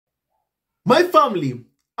My family,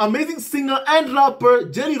 amazing singer and rapper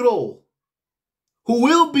Jelly Roll, who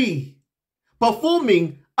will be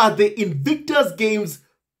performing at the Invictus Games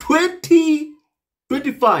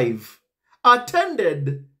 2025,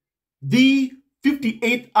 attended the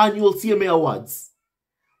 58th annual CMA Awards.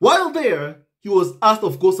 While there, he was asked,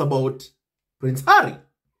 of course, about Prince Harry.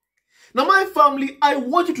 Now, my family, I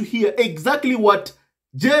want you to hear exactly what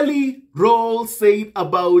Jelly Roll said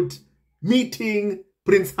about meeting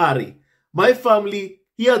Prince Harry. My family,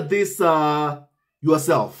 hear this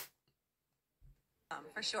yourself.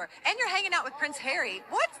 For sure. And you're hanging out with Prince Harry.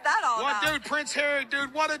 What's that all about? Dude, Prince Harry,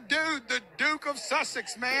 dude, what a dude. The Duke of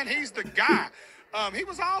Sussex, man. He's the guy. He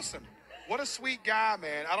was awesome. What a sweet guy,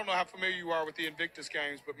 man. I don't know how familiar you are with the Invictus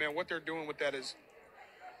Games, but, man, what they're doing with that is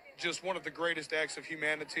just one of the greatest acts of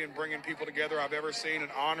humanity and bringing people together I've ever seen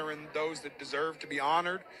and honoring those that deserve to be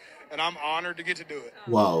honored. And I'm honored to get to do it.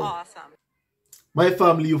 Wow. Awesome. My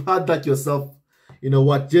family, you've heard that yourself. You know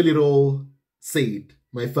what Jelly Roll said,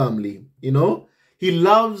 my family. You know, he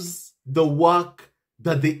loves the work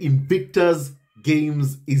that the Invictus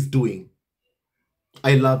Games is doing.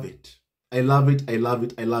 I love it. I love it. I love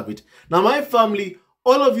it. I love it. Now, my family,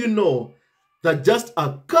 all of you know that just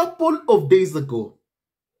a couple of days ago,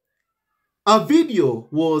 a video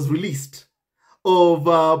was released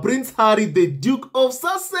of Prince Harry, the Duke of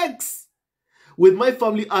Sussex, with my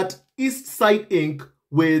family at East Side Inc.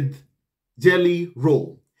 with Jelly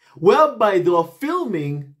Roll, whereby they were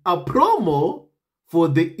filming a promo for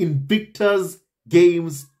the Invictus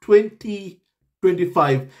Games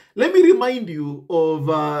 2025. Let me remind you of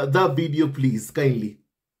that video, please, kindly.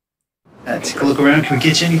 Take a look around. Can we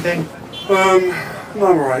get you anything? No,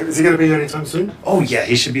 I'm alright. Is he going to be anytime soon? Oh yeah,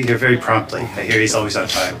 he should be here very promptly. I hear he's always on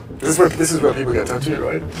time. This is where people get tattooed,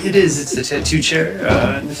 right? It is. It's the tattoo chair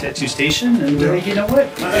and the tattoo station. And you know what?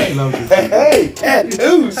 I love it. Hey,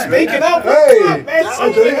 tattoos! Speaking of, Hey!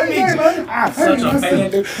 Such a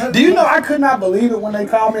fan, dude. Do you know I could not believe it when they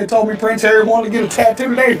called me and told me Prince Harry wanted to get a tattoo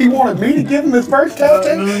today? He wanted me to give him his first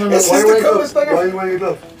tattoo? No. It's Why just you the coolest thing. Why are you wearing your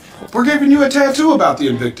glove? We're giving you a tattoo about the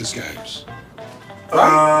Invictus Games.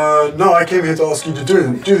 No, I came here to ask you to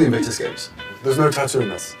do the Invictus Games. There's no tattoo in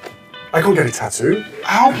this. I can't get a tattoo.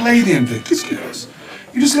 I'll play the Invictus Games.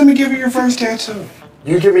 You just let me give you your first tattoo.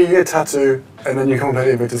 You give me your tattoo, and then you come play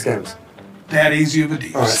the Invictus Games. That easy of a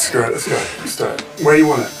deal. Alright, screw it. Let's go. Let's do it. Where you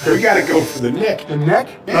want it? We gotta go for the neck. The neck?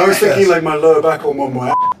 Yes. I was thinking like my lower back or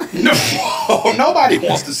my No, nobody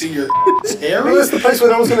wants to see your Harry. Well, that's the place where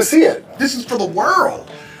no one's going to see it. This is for the world.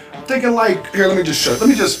 I'm thinking like, here, let me just show. Let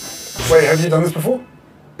me just. Wait, have you done this before?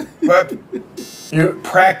 But you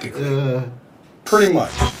practically, pretty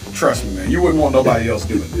much. Trust me, man. You wouldn't want nobody else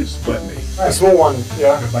doing this but me. A small one,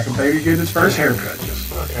 yeah. Like a baby getting his first haircut.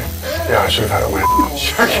 Just Okay. Yeah, I should have had it when.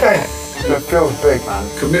 Okay. That feels big,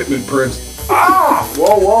 man. commitment, Prince. Ah!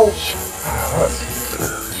 Whoa.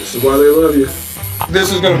 This is why they love you.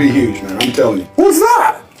 This is gonna be huge, man. I'm telling you. What's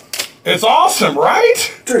that? It's awesome,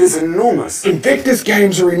 right? Dude, it's enormous. Invictus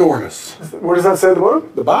Games are enormous. What does that say at the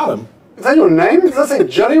bottom? The bottom. Is that your name? Does that say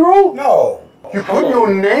Jelly Roll? No. You put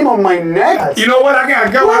your name on my neck? You know what? I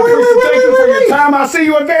gotta go. Wait, Thank you for wait. your time. I'll see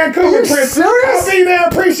you in Vancouver, Are you Prince. serious? I'll see you there.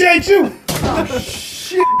 Appreciate you.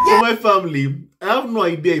 So my family, I have no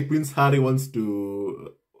idea if Prince Harry wants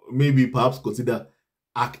to maybe perhaps consider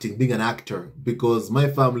acting, being an actor, because my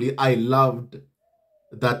family, I loved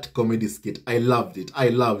that comedy skit. I loved it.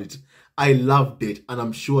 And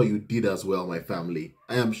I'm sure you did as well, my family.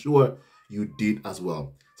 I am sure you did as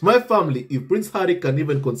well. So my family, if Prince Harry can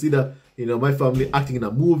even consider, my family acting in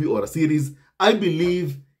a movie or a series, I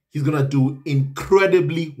believe he's gonna do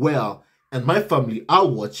incredibly well. And my family,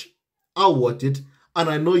 I'll watch it, and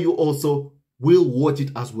I know you also will watch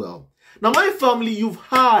it as well. Now, my family, you've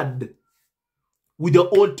heard with your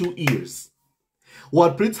own 2 ears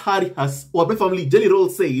what my family Jelly Roll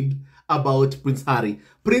said about Prince Harry.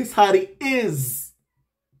 Prince Harry is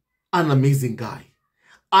an amazing guy.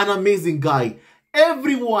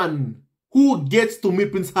 Everyone who gets to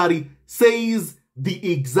meet Prince Harry says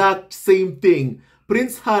the exact same thing.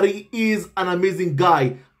 Prince Harry is an amazing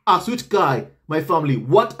guy, a sweet guy. My family,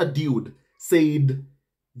 what a dude, said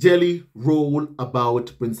Jelly Roll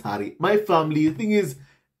about Prince Harry. My family, the thing is,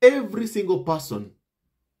 every single person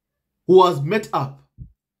who has met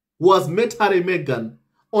Harry and Meghan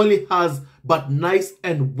only has but nice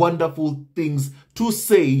and wonderful things to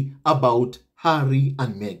say about Harry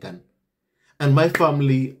and Meghan. And my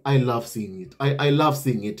family, I love seeing it. I love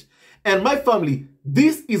seeing it. And my family,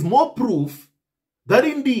 this is more proof that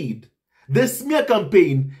indeed the smear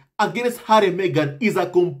campaign against Harry and Meghan is a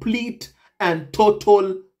complete and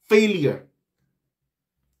total failure.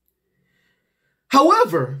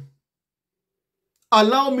 However,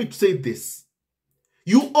 allow me to say this.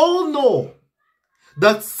 You all know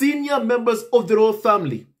that senior members of the royal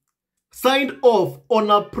family signed off on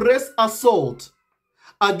a press assault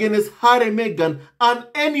against Harry and Meghan and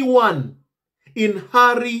anyone in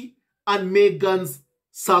Harry and Meghan's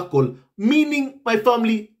circle. Meaning, my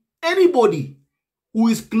family, anybody who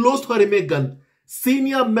is close to Harry and Meghan,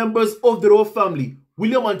 senior members of the royal family,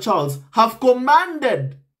 William and Charles, have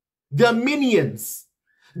commanded their minions,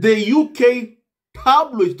 the UK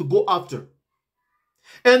tabloids, to go after.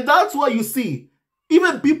 And that's why you see,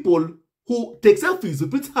 even people who take selfies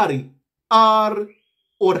with Prince Harry are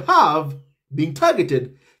or have been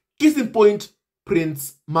targeted. Case in point,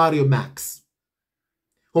 Prince Mario Max.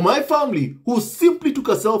 For my family, who simply took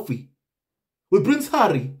a selfie with Prince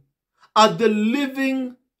Harry at the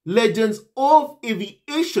Living Legends of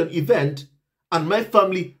Aviation event, and my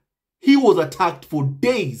family, he was attacked for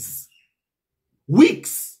days,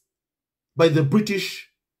 weeks, by the British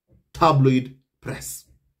tabloid press.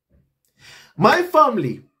 My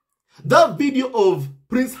family, that video of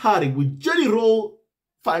Prince Harry with Jelly Roll,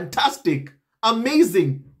 fantastic,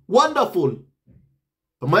 amazing, wonderful.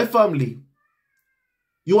 But my family,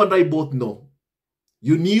 you and I both know,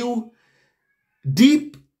 you knew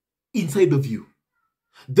deep inside of you,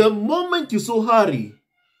 the moment you saw Harry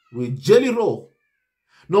with Jelly Roll,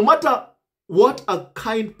 no matter what a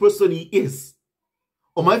kind person he is,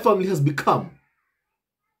 or my family has become,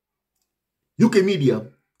 UK media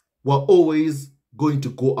were always going to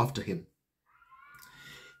go after him.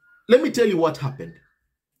 Let me tell you what happened.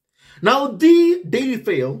 Now, the Daily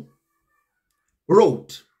Mail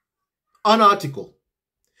wrote an article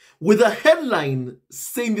with a headline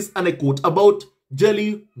saying this, and I quote, about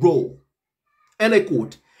Jelly Roll. And I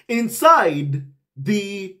quote, inside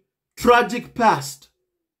the tragic past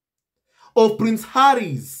of Prince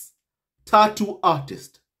Harry's tattoo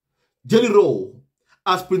artist, Jelly Roll,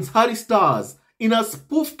 as Prince Harry stars in a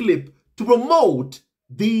spoof clip to promote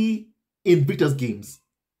the Invictus Games.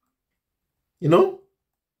 You know?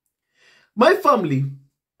 My family,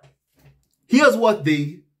 here's what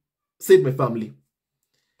they said, my family.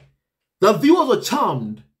 The viewers were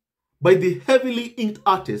charmed by the heavily inked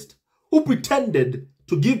artist who pretended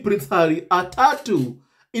to give Prince Harry a tattoo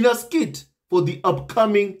in a skit for the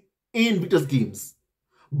upcoming Invictus Games.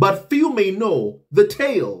 But few may know the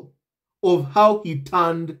tale of how he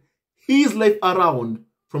turned his life around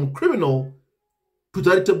from criminal to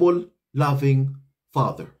charitable, loving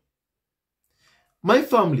father. My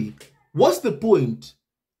family, what's the point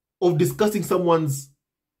of discussing someone's,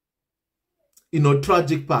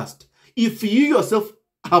 tragic past if you yourself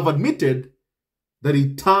have admitted that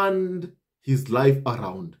he turned his life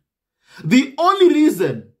around? The only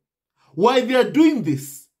reason why they are doing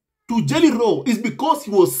this to Jelly Roll is because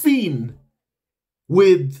he was seen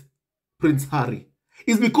with Prince Harry.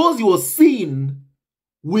 It's because he was seen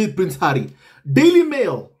with Prince Harry. Daily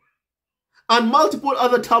Mail and multiple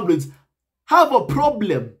other tabloids have a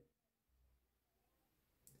problem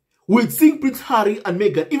with seeing Prince Harry and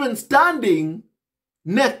Meghan even standing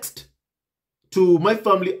next to my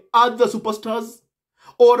family, other superstars,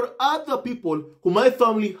 or other people who my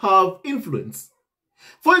family have influence.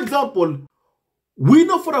 For example, we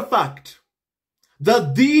know for a fact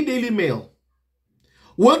that the Daily Mail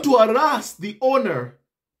went to harass the owner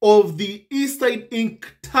of the Eastside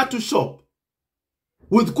Ink tattoo shop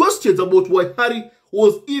with questions about why Harry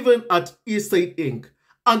was even at Eastside Ink.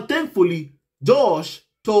 And thankfully, Josh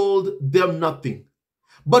told them nothing.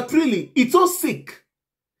 But really, it's so sick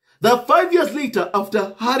that 5 years later,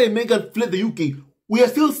 after Harry and Meghan fled the UK, we are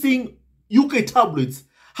still seeing UK tabloids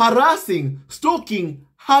harassing, stalking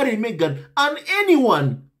Harry and Meghan and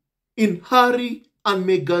anyone in Harry and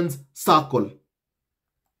Meghan's circle.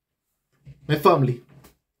 My family.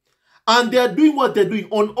 And they are doing what they're doing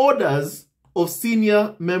on orders of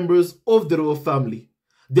senior members of the royal family.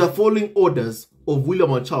 They are following orders of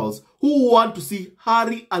William and Charles, who want to see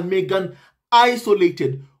Harry and Meghan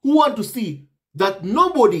isolated, who want to see that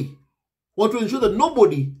nobody, want to ensure that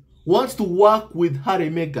nobody wants to work with Harry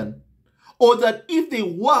and Meghan, or that if they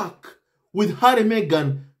work with Harry and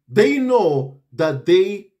Meghan, they know that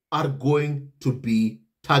they are going to be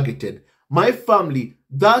targeted. My family,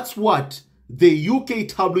 that's what the UK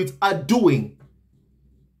tabloids are doing.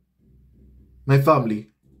 My family,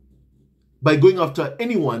 by going after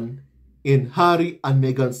anyone in Harry and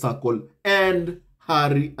Meghan's circle and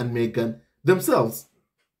Harry and Meghan themselves.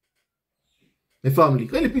 My family,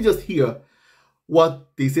 kindly please just hear what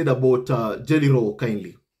they said about Jelly Roll,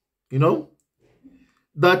 kindly. You know,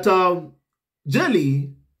 that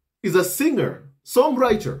Jelly is a singer,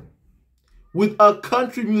 songwriter with a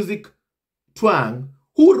country music twang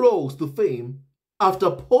who rose to fame after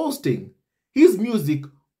posting his music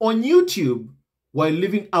on YouTube while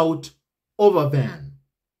living out of a van,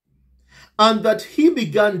 and that he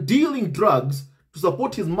began dealing drugs to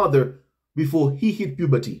support his mother before he hit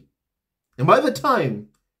puberty. And by the time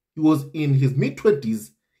he was in his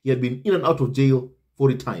mid-20s, he had been in and out of jail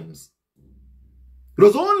 40 times. It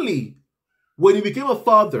was only when he became a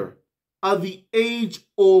father at the age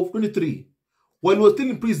of 23, while he was still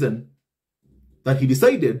in prison, that he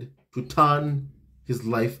decided to turn his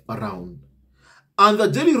life around. And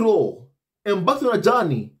that Jelly Roll embarked on a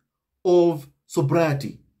journey of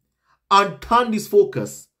sobriety and turned his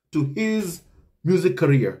focus to his music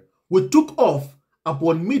career, which took off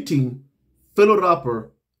upon meeting fellow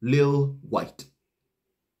rapper Lil White.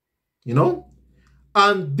 You know?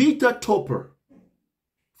 And Dita Topper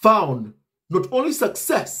found not only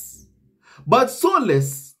success, but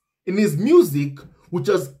solace in his music, which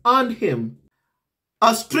has earned him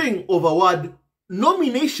a string of award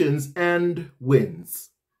nominations and wins.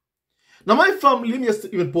 Now, my family, let me just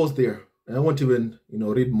even pause there. I won't even,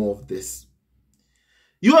 read more of this.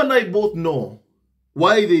 You and I both know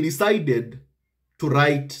why they decided to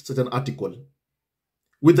write such an article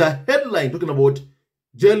with a headline talking about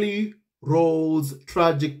Jelly Roll's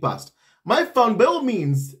tragic past. My family, by all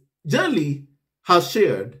means, Jelly has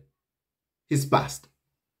shared his past.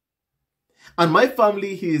 And my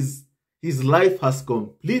family, his life has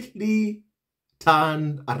completely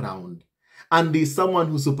turned around. And he's someone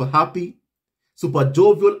who's super happy, super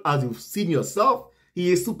jovial, as you've seen yourself.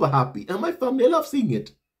 He is super happy. And my family, I love seeing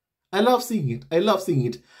it. I love seeing it. I love seeing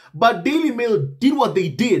it. But Daily Mail did what they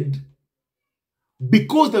did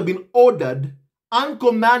because they've been ordered and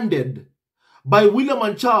commanded by William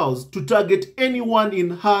and Charles to target anyone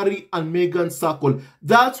in Harry and Meghan's circle.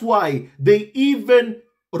 That's why they even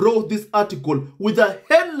wrote this article with a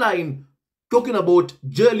headline talking about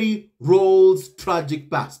Jelly Roll's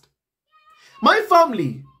tragic past. My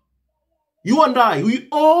family, you and I, we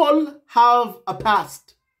all have a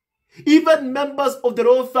past. Even members of the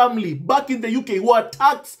royal family back in the UK who are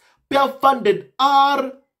taxpayer funded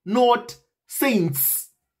are not saints.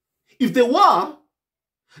 If they were,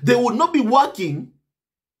 they would not be working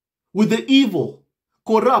with the evil,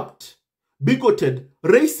 corrupt, bigoted,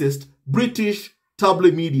 racist British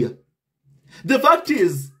tabloid media. The fact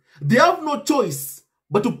is, they have no choice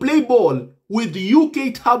but to play ball with the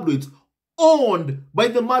UK tabloids owned by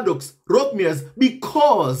the Murdochs, Rothmers,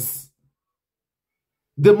 because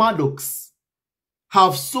the Murdochs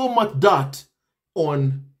have so much dirt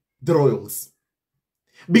on the royals.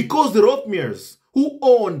 Because the Rothmers, who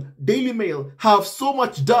own Daily Mail, have so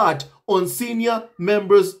much dirt on senior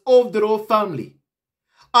members of the royal family.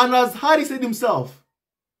 And as Harry said himself,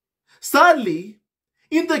 sadly,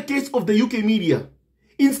 in the case of the UK media,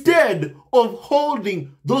 instead of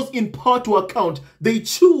holding those in power to account, they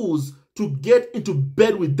choose to get into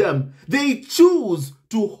bed with them. They choose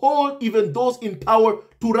to hold even those in power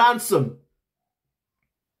to ransom.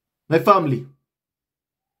 My family,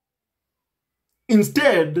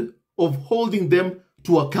 instead of holding them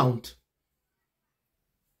to account.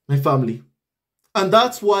 My family. And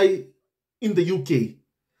that's why in the UK,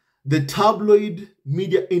 the tabloid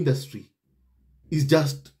media industry is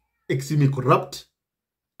just extremely corrupt,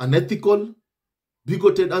 unethical,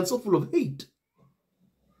 bigoted, and so full of hate.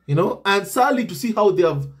 And sadly to see how they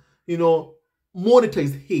have,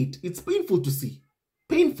 monetized hate. It's painful to see.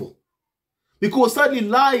 Painful. Because sadly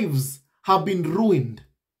lives have been ruined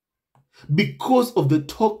because of the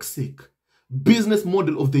toxic business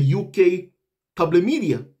model of the UK tabloid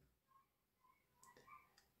media.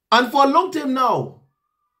 And for a long time now,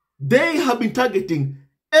 they have been targeting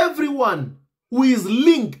everyone who is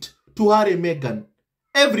linked to Harry and Meghan.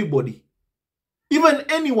 Everybody. Even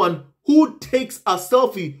anyone who takes a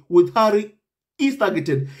selfie with Harry is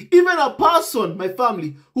targeted. Even a person, my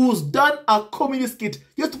family, who's done a comedy skit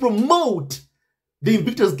just to promote the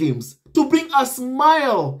Invictus Games, to bring a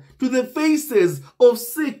smile to the faces of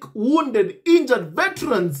sick, wounded, injured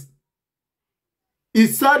veterans,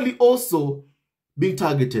 is sadly also being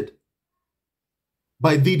targeted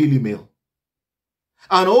by the Daily Mail.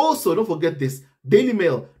 And also, don't forget this, Daily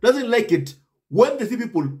Mail doesn't like it when they see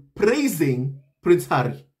people praising Prince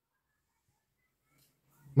Harry.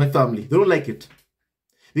 My family, they don't like it.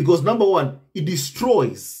 Because number one, it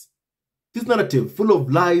destroys this narrative full of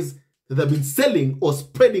lies that have been selling or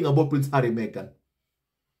spreading about Prince Harry and Meghan.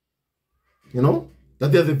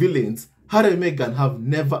 That they're the villains. Harry and Meghan have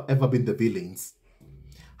never ever been the villains.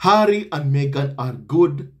 Harry and Meghan are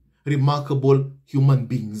good, remarkable human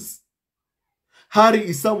beings. Harry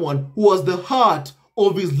is someone who was the heart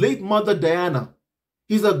of his late mother Diana.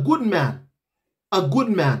 He's a good man. A good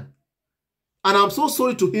man. And I'm so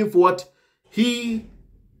sorry to him for what he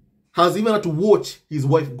has even had to watch his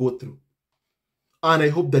wife go through. And I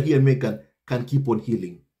hope that he and Meghan can keep on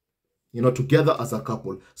healing, together as a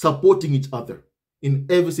couple, supporting each other in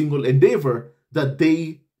every single endeavor that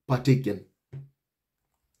they partake in.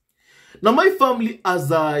 Now, my family,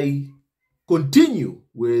 as I continue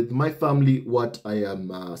with my family, what I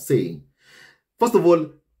am saying, first of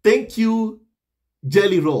all, thank you,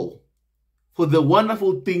 Jelly Roll, for the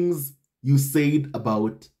wonderful things you said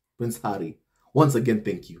about Prince Harry. Once again,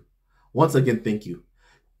 thank you. Once again, thank you.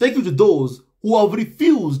 Thank you to those who have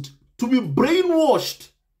refused to be brainwashed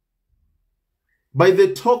by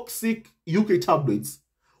the toxic UK tabloids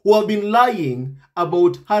who have been lying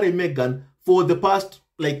about Harry and Meghan for the past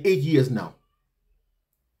 8 years now.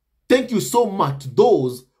 Thank you so much to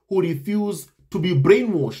those who refuse to be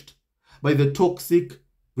brainwashed by the toxic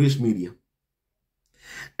British media.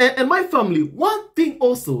 And my family, one thing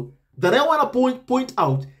also that I want to point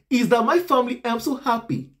out is that my family, I'm so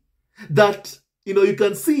happy that, you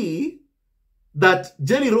can see that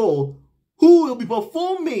Jelly Roll, who will be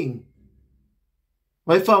performing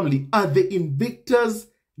my family at the Invictus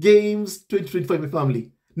Games 2025, my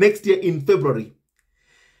family, next year in February.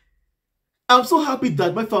 I'm so happy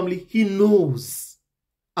that my family, he knows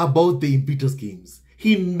about the Invictus Games.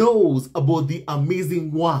 He knows about the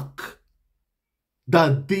amazing work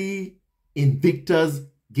that the Invictus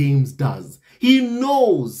Games does. He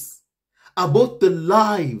knows about the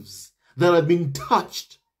lives that have been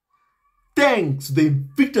touched thanks to the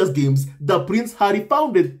Invictus Games that Prince Harry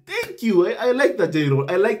founded. Thank you. I like that, Jelly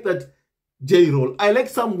Roll. I like that, Jelly Roll. I like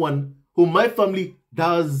someone who my family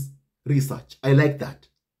does research. I like that.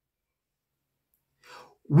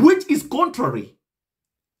 Which is contrary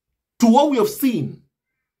to what we have seen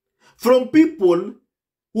from people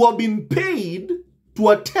who have been paid to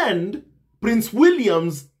attend Prince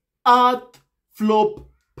William's Earth Flop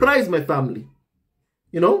Prize, my family.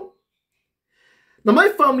 Now, my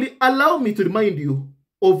family, allow me to remind you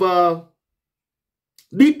of a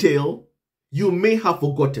detail you may have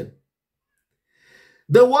forgotten.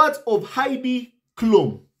 The words of Heidi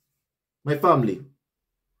Klum, my family,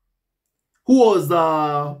 who was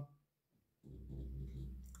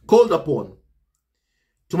called upon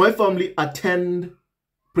to my family attend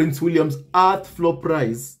Prince William's Earth Flop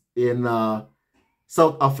Prize in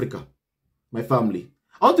South Africa, my family.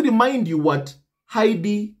 I want to remind you what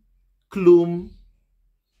Heidi Klum,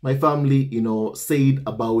 my family, said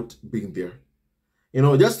about being there.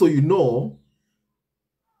 Just so you know,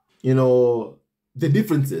 the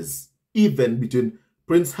differences even between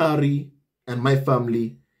Prince Harry and my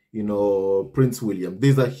family, Prince William.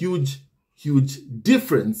 There's a huge, huge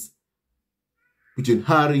difference between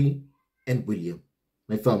Harry and William,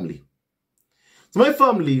 my family. So my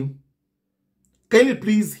family, kindly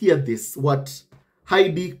please hear this, what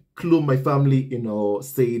Heidi Klum, my family,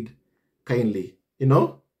 said kindly,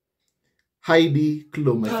 Heidi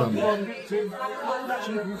Klum, my family.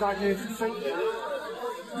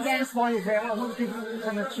 Yes. I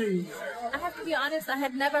have to be honest, I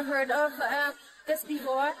had never heard of this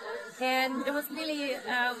before, and it was really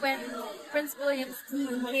when Prince William's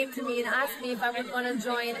team came to me and asked me if I would want to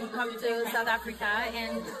join and come to South Africa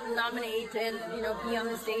and nominate and be on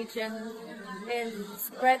the stage and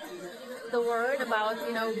spread the word about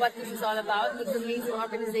what this is all about, these amazing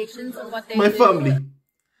organizations and what they my do. Family,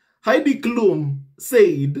 Heidi Klum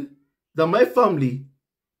said that my family,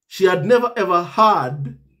 she had never ever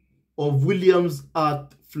heard of William's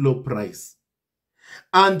Earth Flop Prize,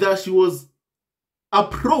 and that she was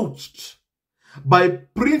approached by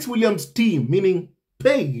Prince William's team, meaning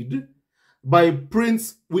paid by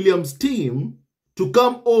Prince William's team to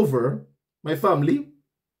come over, my family,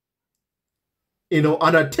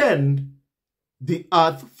 and attend the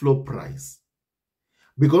Earth Flop Prize.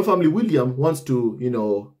 Because family William wants to,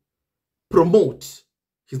 promote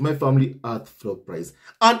my family Earth Flop Prize.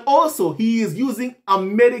 And also he is using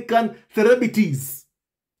American celebrities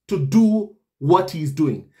to do what he's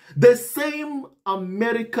doing. The same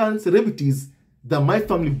American celebrities that my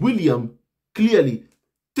family William, clearly,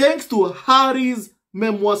 thanks to Harry's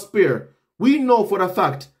memoir spare, we know for a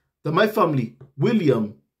fact that my family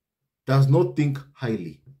William does not think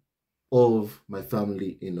highly of my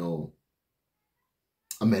family,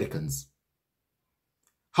 Americans.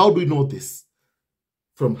 How do we know this?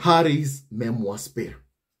 From Harry's memoir spare,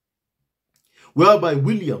 whereby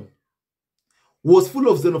William was full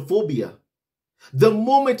of xenophobia the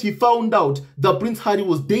moment he found out that Prince Harry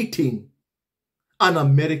was dating an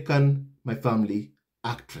American, my family,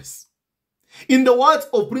 actress. In the words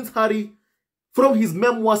of Prince Harry from his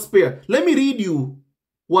memoir spare, let me read you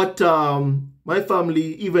what my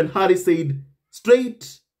family, even Harry, said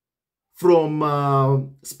straight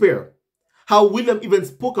from Spear. How William even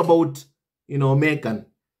spoke about, Meghan.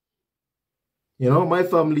 My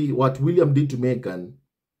family, what William did to Meghan,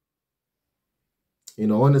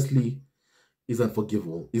 honestly, is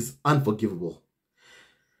unforgivable. Is unforgivable.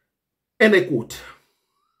 And I quote,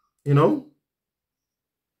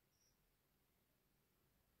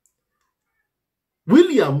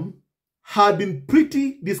 William had been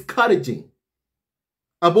pretty discouraging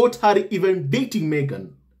about Harry even dating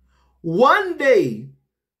Meghan. One day,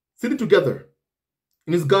 sitting together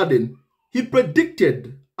in his garden, he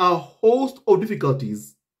predicted a host of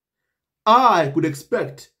difficulties I could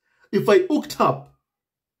expect if I hooked up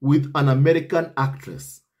with an American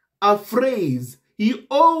actress. A phrase he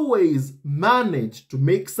always managed to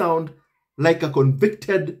make sound like a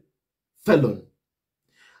convicted felon.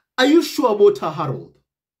 Are you sure about her, Harold?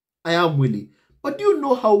 I am, Willie. But do you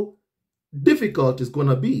know how difficult it's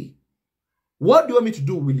gonna be? What do you want me to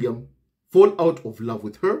do, William? Fall out of love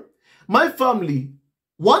with her? My family,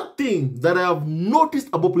 one thing that I have noticed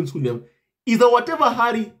about Prince William is that whatever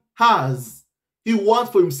Harry has, he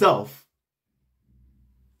wants for himself.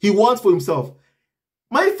 He wants for himself.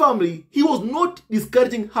 My family, he was not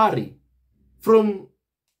discouraging Harry from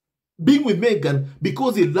being with Meghan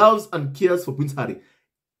because he loves and cares for Prince Harry.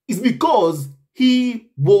 It's because he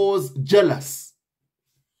was jealous.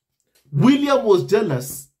 William was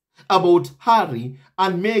jealous about Harry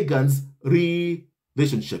and Meghan's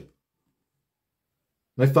relationship.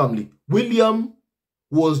 My family, William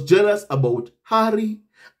was jealous about Harry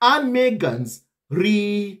and Meghan's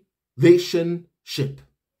relationship.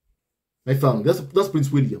 My family, that's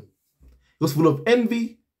Prince William. He was full of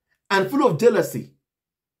envy and full of jealousy.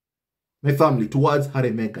 My family, towards Harry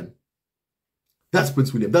and Meghan. That's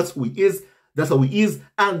Prince William. That's who he is. That's how he is.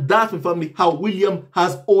 And that's, my family, how William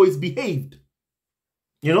has always behaved.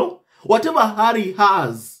 Whatever Harry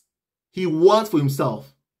has, he wants for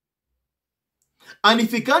himself. And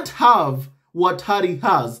if he can't have what Harry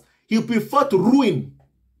has, he'll prefer to ruin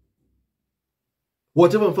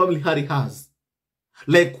whatever family Harry has.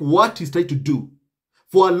 Like what he's trying to do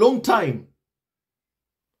for a long time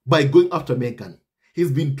by going after Meghan.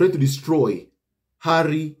 He's been trying to destroy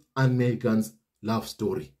Harry and Meghan's love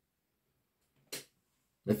story.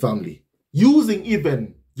 My family, using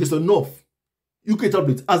even just enough UK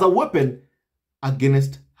tablets as a weapon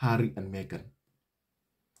against Harry and Meghan.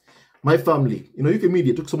 My family, UK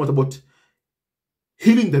media talk so much about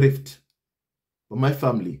healing the rift. But my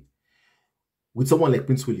family, with someone like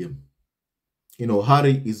Prince William,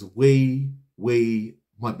 Harry is way, way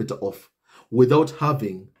much better off without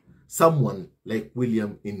having someone like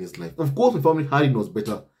William in his life. Of course, my family, Harry knows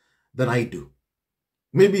better than I do.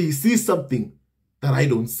 Maybe he sees something that I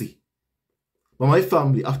don't see. But my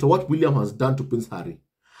family, after what William has done to Prince Harry,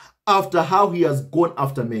 after how he has gone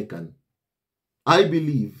after Meghan, I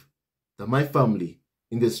believe that my family,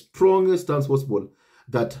 in the strongest terms possible,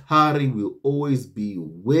 that Harry will always be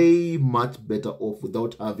way much better off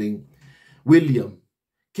without having William,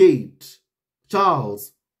 Kate,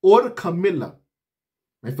 Charles, or Camilla,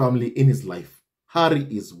 my family, in his life. Harry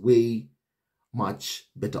is way much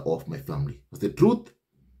better off, my family. That's the truth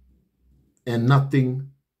and nothing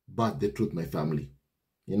but the truth, my family.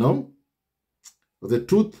 The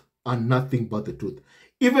truth and nothing but the truth.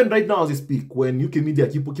 Even right now as I speak, when UK media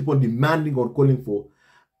keep on demanding or calling for,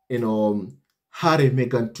 Harry and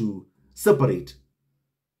Meghan to separate,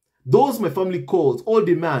 those my family calls, all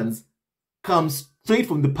demands, come straight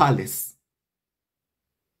from the palace.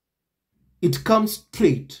 It comes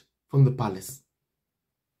straight from the palace.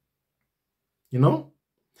 And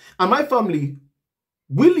my family,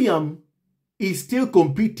 William is still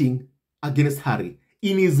competing against Harry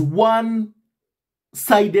in his one-sided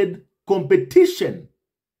competition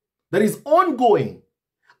that is ongoing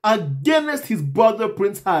against his brother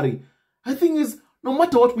Prince Harry. I think is no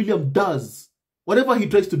matter what William does, whatever he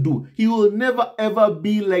tries to do, he will never ever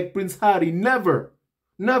be like Prince Harry. Never.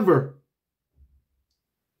 Never.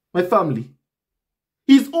 My family.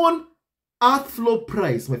 His own earth floor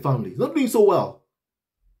price, my family, is not doing so well.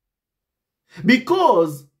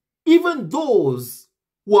 Because even those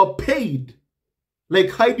who are paid,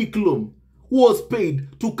 like Heidi Klum, who was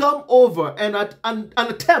paid to come over and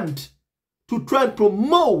attempt to try and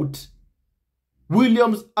promote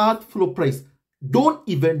William's earth floor price, don't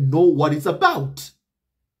even know what it's about.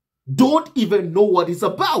 Don't even know what it's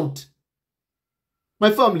about.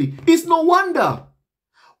 My family, it's no wonder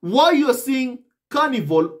why you're seeing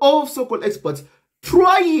carnival of so-called experts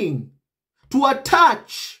trying to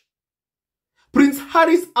attach Prince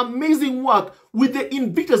Harry's amazing work with the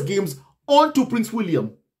Invictus Games onto Prince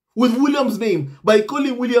William. with William's name by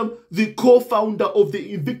calling William the co-founder of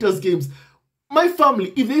the Invictus Games. My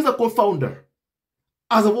family, if there is a co-founder,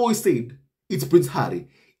 as I've always said, it's Prince Harry.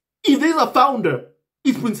 If there is a founder,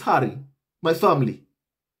 it's Prince Harry. My family.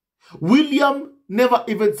 William never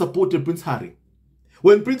even supported Prince Harry.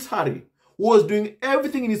 When Prince Harry was doing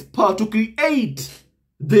everything in his power to create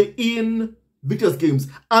the Invictus Games,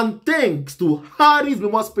 and thanks to Harry's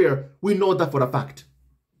memoir spare, we know that for a fact.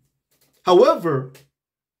 However,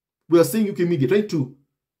 we are seeing UK media trying to,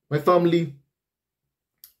 my family,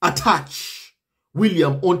 attach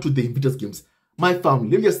William onto the Invictus Games. My family,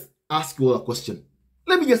 let me just ask you a question.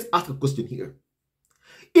 Let me just ask a question here.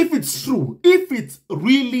 If it's true, if it's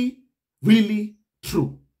really, really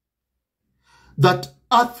true that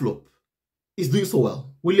Earthflop is doing so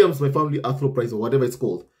well, Williams, my family, Earthflop Prize or whatever it's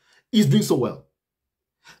called, is doing so well,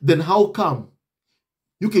 then how come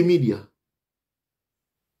UK media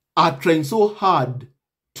are trying so hard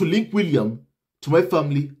to link William to my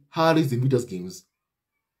family, Harry's Invictus Games?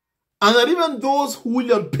 And that even those who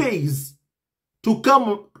William pays to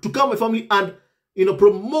come my family and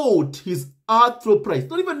promote his Earthflop Prize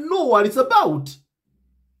don't even know what it's about.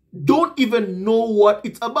 Don't even know what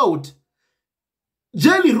it's about.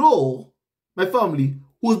 Jelly Roll, my family,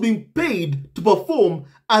 who's being paid to perform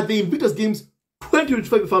at the Invictus Games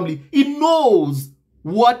 2025 family, he knows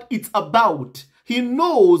what it's about. He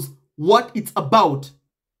knows what it's about.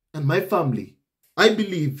 And my family, I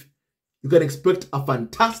believe you can expect a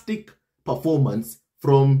fantastic performance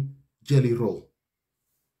from Jelly Roll.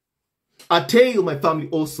 A tale, my family,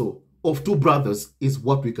 also of two brothers is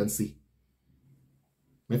what we can see.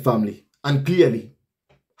 My family. And clearly,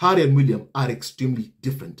 Harry and William are extremely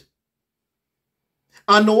different.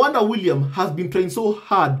 And no wonder William has been trying so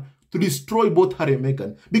hard to destroy both Harry and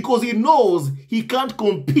Meghan, because he knows he can't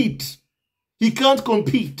compete. He can't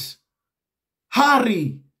compete.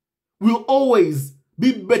 Harry will always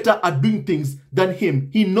be better at doing things than him.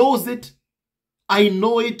 He knows it. I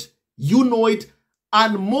know it. You know it.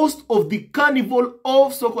 And most of the carnival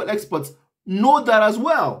of so-called experts know that as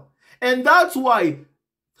well. And that's why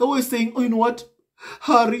they're always saying, oh, you know what?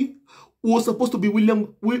 Harry was supposed to be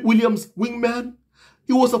William's wingman.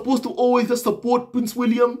 He was supposed to always just support Prince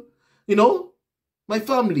William. My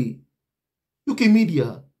family, UK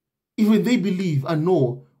media, even they believe and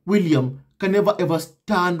know William can never ever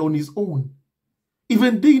stand on his own.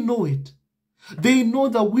 Even they know it. They know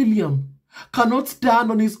that William cannot stand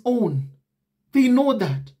on his own. They know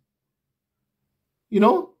that.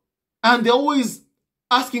 And they're always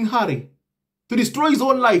asking Harry to destroy his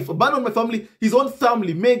own life, abandon my family, his own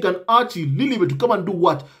family, Meghan, Archie, Lilibet, to come and do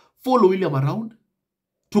what? Follow William around?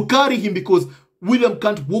 To carry him because William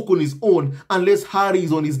can't walk on his own unless Harry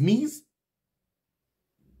is on his knees?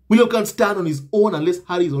 William can't stand on his own unless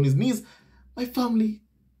Harry is on his knees? My family,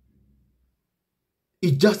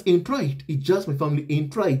 it just ain't right. It just, my family,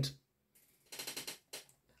 ain't right.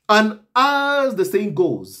 And as the saying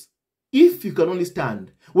goes, if you can only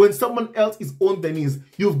stand when someone else is on their knees,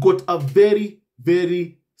 you've got a very,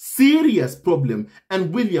 very serious problem.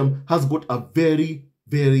 And William has got a very,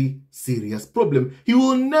 very serious problem. He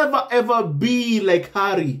will never ever be like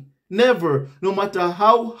Harry. Never. No matter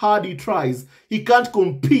how hard he tries, he can't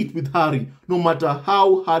compete with Harry. No matter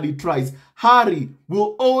how hard he tries, Harry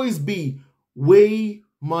will always be way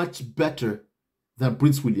much better than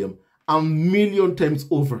Prince William, a million times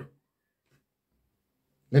over.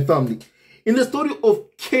 My family, in the story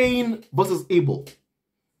of Cain versus Abel,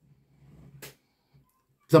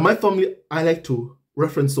 that my family I like to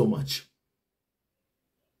reference so much.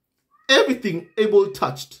 Everything Abel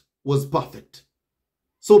touched was perfect.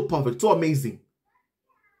 So perfect, so amazing.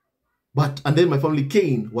 And then my family,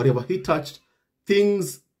 Cain, whatever he touched,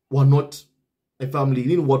 things were not, my family,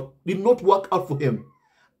 did not work out for him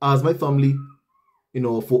as my family,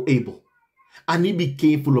 for Abel. And he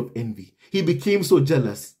became full of envy. He became so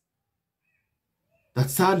jealous that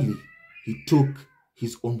sadly, he took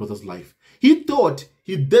his own brother's life. He thought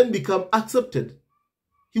he'd then become accepted.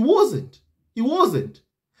 He wasn't. He wasn't.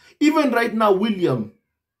 Even right now, William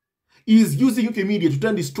is using UK media to try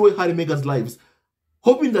and destroy Harry and Meghan's lives,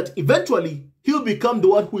 hoping that eventually he'll become the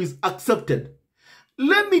one who is accepted.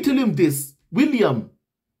 Let me tell him this, William,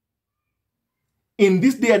 in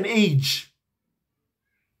this day and age,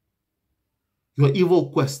 your evil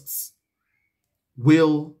quests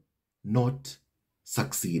will not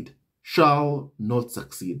succeed, shall not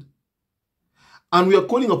succeed. And we are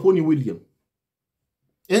calling upon you, William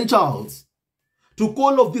and Charles, to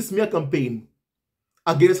call off this smear campaign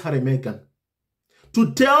against Harry and Meghan,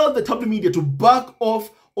 to tell the tabloid media to back off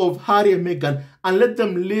of Harry and Meghan and let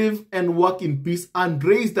them live and work in peace and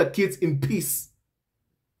raise their kids in peace.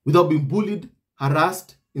 without being bullied,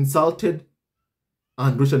 harassed, insulted,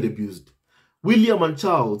 and racially abused. William and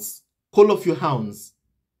Charles, call off your hounds.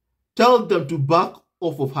 Tell them to back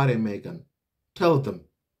off of Harry and Meghan. Tell them.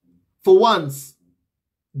 For once,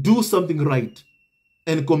 do something right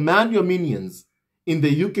and command your minions in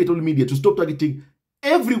the UK total media to stop targeting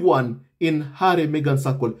everyone in Harry and Meghan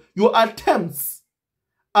circle. Your attempts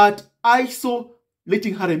at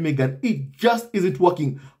isolating Harry and Meghan, it just isn't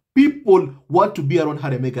working. People want to be around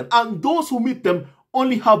Harry and Meghan, and those who meet them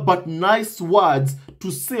only have but nice words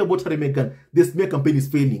to say about Harry and Meghan. The smear campaign is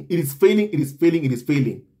failing. It is failing, it is failing, it is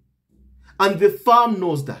failing. And the firm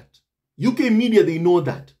knows that. UK media, they know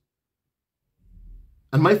that.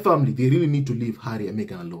 And my family, they really need to leave Harry and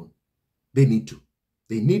Meghan alone. They need to.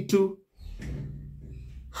 They need to.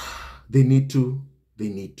 They need to. They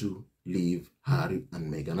need to leave Harry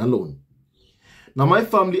and Meghan alone. Now, my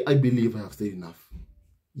family, I believe I have said enough.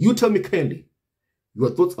 You tell me kindly your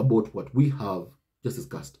thoughts about what we have just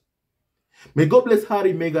discussed. May God bless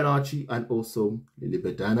Harry, Meghan, Archie, and also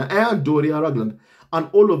Lilibet, Diana, and Doria Ragland, and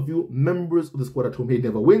all of you members of the squad at home. Hey,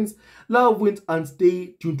 never wins. Love wins, and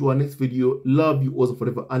stay tuned to our next video. Love you also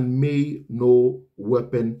forever, and may no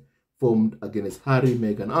weapon formed against Harry,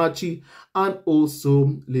 Meghan, Archie, and also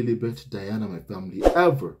Lilibet, Diana, my family,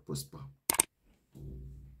 ever prosper.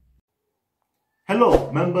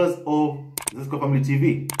 Hello, members of Zesco Family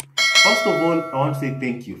TV. First of all, I want to say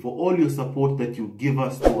thank you for all your support that you give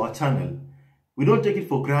us to our channel. We don't take it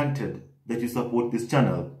for granted that you support this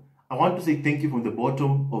channel. I want to say thank you from the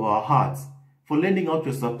bottom of our hearts for lending out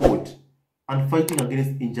your support and fighting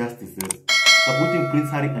against injustices, supporting Prince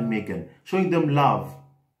Harry and Meghan, showing them love.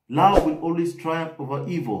 Love will always triumph over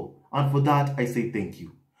evil, and for that I say thank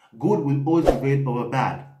you. Good will always prevail over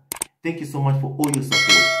bad. Thank you so much for all your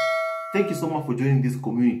support. Thank you so much for joining this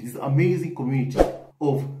community, this amazing community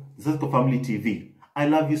of Zesco Family TV. I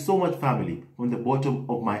love you so much, family, from the bottom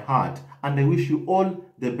of my heart, and I wish you all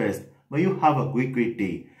the best. May you have a great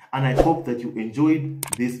day, and I hope that you enjoyed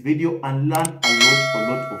this video and learned a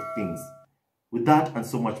lot of things. With that and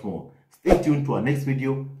so much more, stay tuned to our next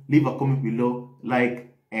video. Leave a comment below,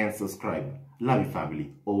 like, and subscribe. Love you,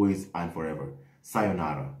 family, always and forever.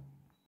 Sayonara.